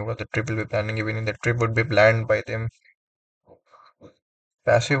 ये तो नहीं होगा. The trip will be planning evening. The trip would be planned by them.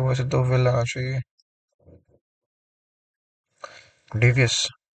 Passive वैसे तो फिर आना चाहिए। Devious,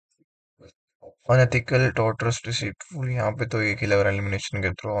 unethical, torturous, deceitful. यहाँ पे तो एक ही लग रहा है elimination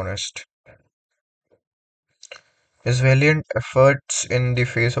के through honest. His valiant efforts in the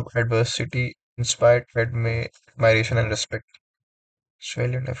face of adversity inspired admiration and respect. His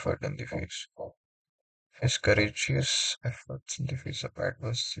valiant effort in the face. His courageous efforts in the face of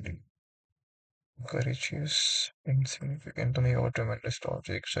adversity. Courageous, insignificant तो नहीं होगा, tremendous तो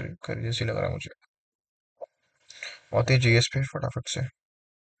एक sorry courageous ही लग रहा है मुझे। आती है जीएस पे फटाफट से।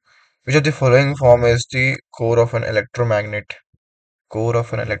 Which of the following form is the core of an electromagnet? Core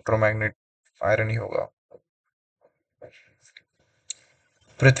of an electromagnet, iron ही होगा।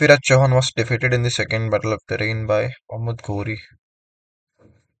 Prithviraj Chauhan was defeated in the second battle of Terrain by Mohammad Ghori.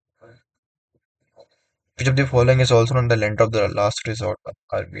 Which of the following is also known the length of the last resort?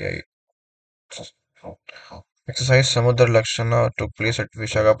 RBI. Exercise समुद्र लक्षणा took place at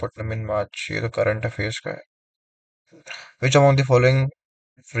Visakhapatnam in March. ये तो current affairs का है. Which among the following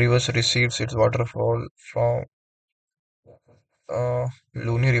rivers receives its waterfall from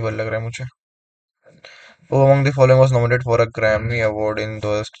Luni river लग रहा है मुझे. Who among the following was nominated for a Grammy Award in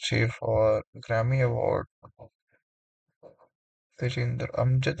 2003 for Grammy Award? Tejinder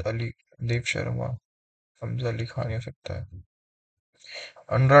Amjad Ali Dev Sharma Amjad Ali Khan हो सकता है.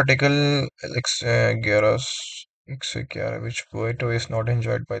 Under Article 111 which veto is not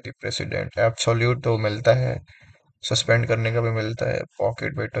enjoyed by the president. Absolute तो मिलता है, सस्पेंड करने का भी मिलता है,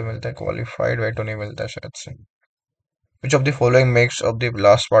 पॉकेट वेटो मिलता है, क्वालिफाइड वेटो नहीं मिलता है शायद से. Which of the following makes up the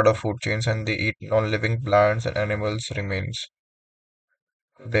last part of food chains and the eat non-living plants and animals remains?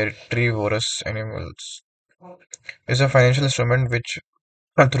 Herbivorous animals. Is a financial instrument which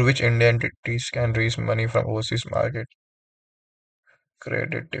through which Indian entities can raise money from overseas market.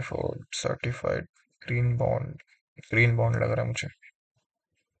 Credit default certified green bond. Green bond लग रहा है मुझे.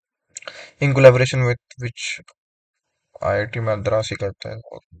 In collaboration with which IIT Madras ही करता है.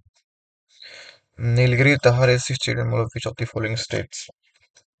 नीलगिरी तहर is the state and which of the following states?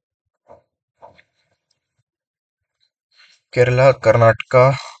 Kerala, Karnataka,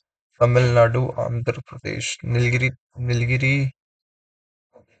 Tamil Nadu, Andhra Pradesh. Nilgiri Nilgiri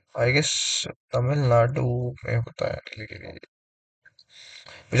I guess Tamil Nadu में होता है Nilgiri.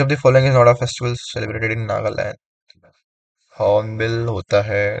 Which of the following is not a festival celebrated in Nagaland? Hornbill होता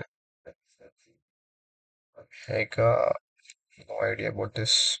है का. No idea about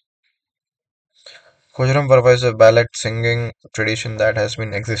this. Kojaram Parva is a ballad singing tradition that has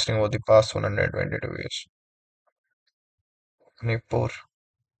been existing over the past 122 years. Nipur,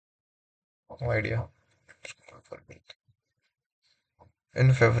 no idea.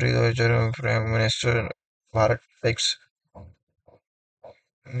 In February, the German Prime Minister Bharat takes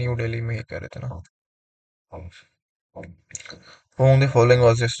new Delhi में ही कह रहे थे ना. Whom the following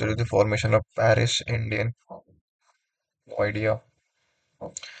was history the formation of Paris Indian? No idea.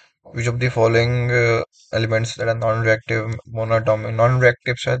 Which of the following elements that are non-reactive monatomic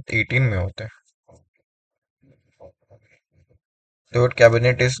non-reactive शायद 18 में होते हैं. The word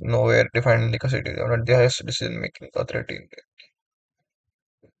cabinet is nowhere defined in the Constitution, not the highest decision-making authority.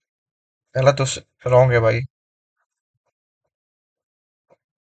 पहला तो wrong है भाई.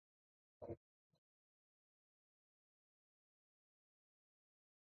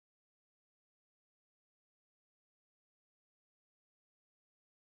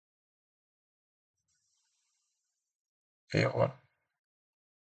 ये हुआ.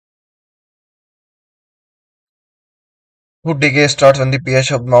 Food decay starts when the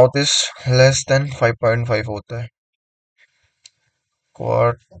pH of mouth is less than 5.5 होता है.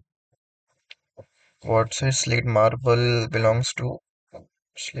 Quart quartzite slate marble belongs to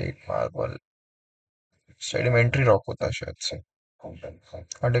slate marble. Sedimentary rock होता है शायद से.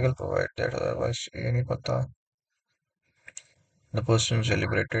 Article provide that otherwise ये नहीं पता. The person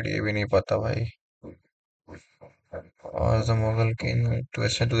celebrated ये भी नहीं पता भाई. Was the Mughal king to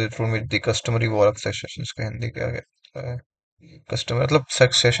ascend to the throne with the customary war of succession? इसका हिंदी क्या कहता है? कस्टमर मतलब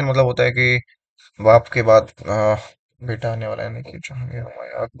सक्सेशन मतलब होता है कि बाप के बाद बेटा आने वाला है. नहीं कि जहांगीर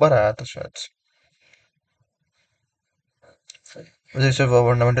अकबर आया था शायद से. This is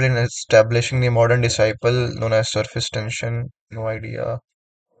fundamental in establishing the modern disciple known as surface tension. No idea.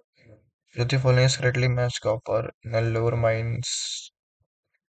 If the following is correctly matched copper in a lower mines.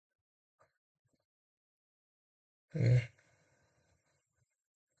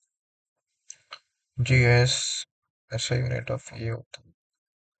 GS ऐसा यूनिट ऑफ ये होता है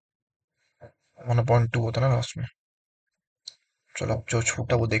 1.2 होता है ना लास्ट में. चलो अब जो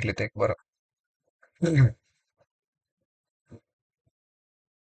छूटा वो देख लेते हैं एक बार.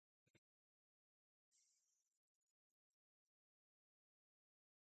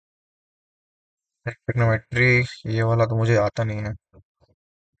 ट्रिग्नोमेट्री ये वाला तो मुझे आता नहीं है.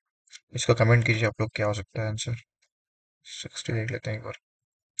 इसका कमेंट कीजिए आप लोग क्या हो सकता है आंसर. 60 देख लेते हैं एक बार.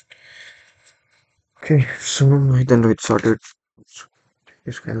 Okay so then it started.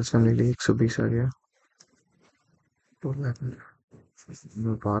 इसका आंसर मिली 120 आ गया. तो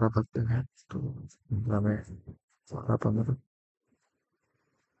 12 बजते हैं तो 15 में 12 15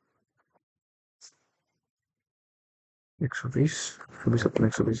 120 120 अपना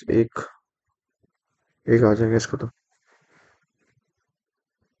 120 एक एक आ जाएगा इसको तो.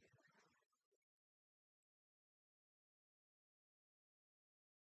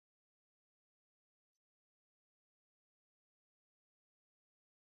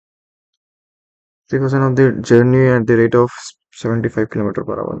 3% of the journey at the rate of 75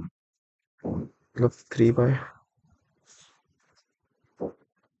 km/h. मतलब 3 बाय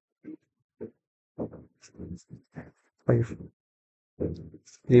 5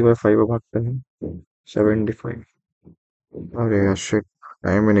 3/5 भागते हैं 75। अरे यार शिट,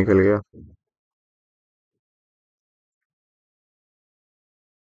 टाइम भी निकल गया।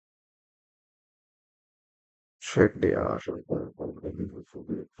 शिट यार,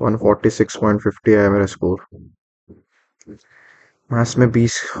 146.50 आया मेरा स्कोर। मैथ्स में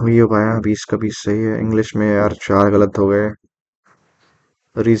 20 भी हो पाया, 20 का 20 सही है। इंग्लिश में यार 4 गलत हो गए।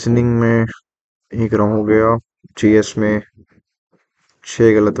 रीजनिंग में एक रॉन्ग हो गया। जीएस में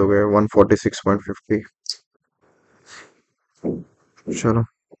 6 गलत हो गए, 146.50। चलो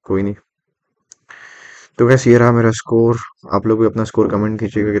कोई नहीं। तो कैसे ये रहा मेरा स्कोर। आप लोग भी अपना स्कोर कमेंट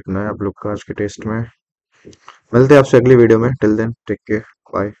कीजिएगा कितना है आप लोग का आज के टेस्ट में। मिलते हैं आपसे अगली वीडियो में। Till then take care,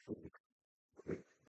 bye.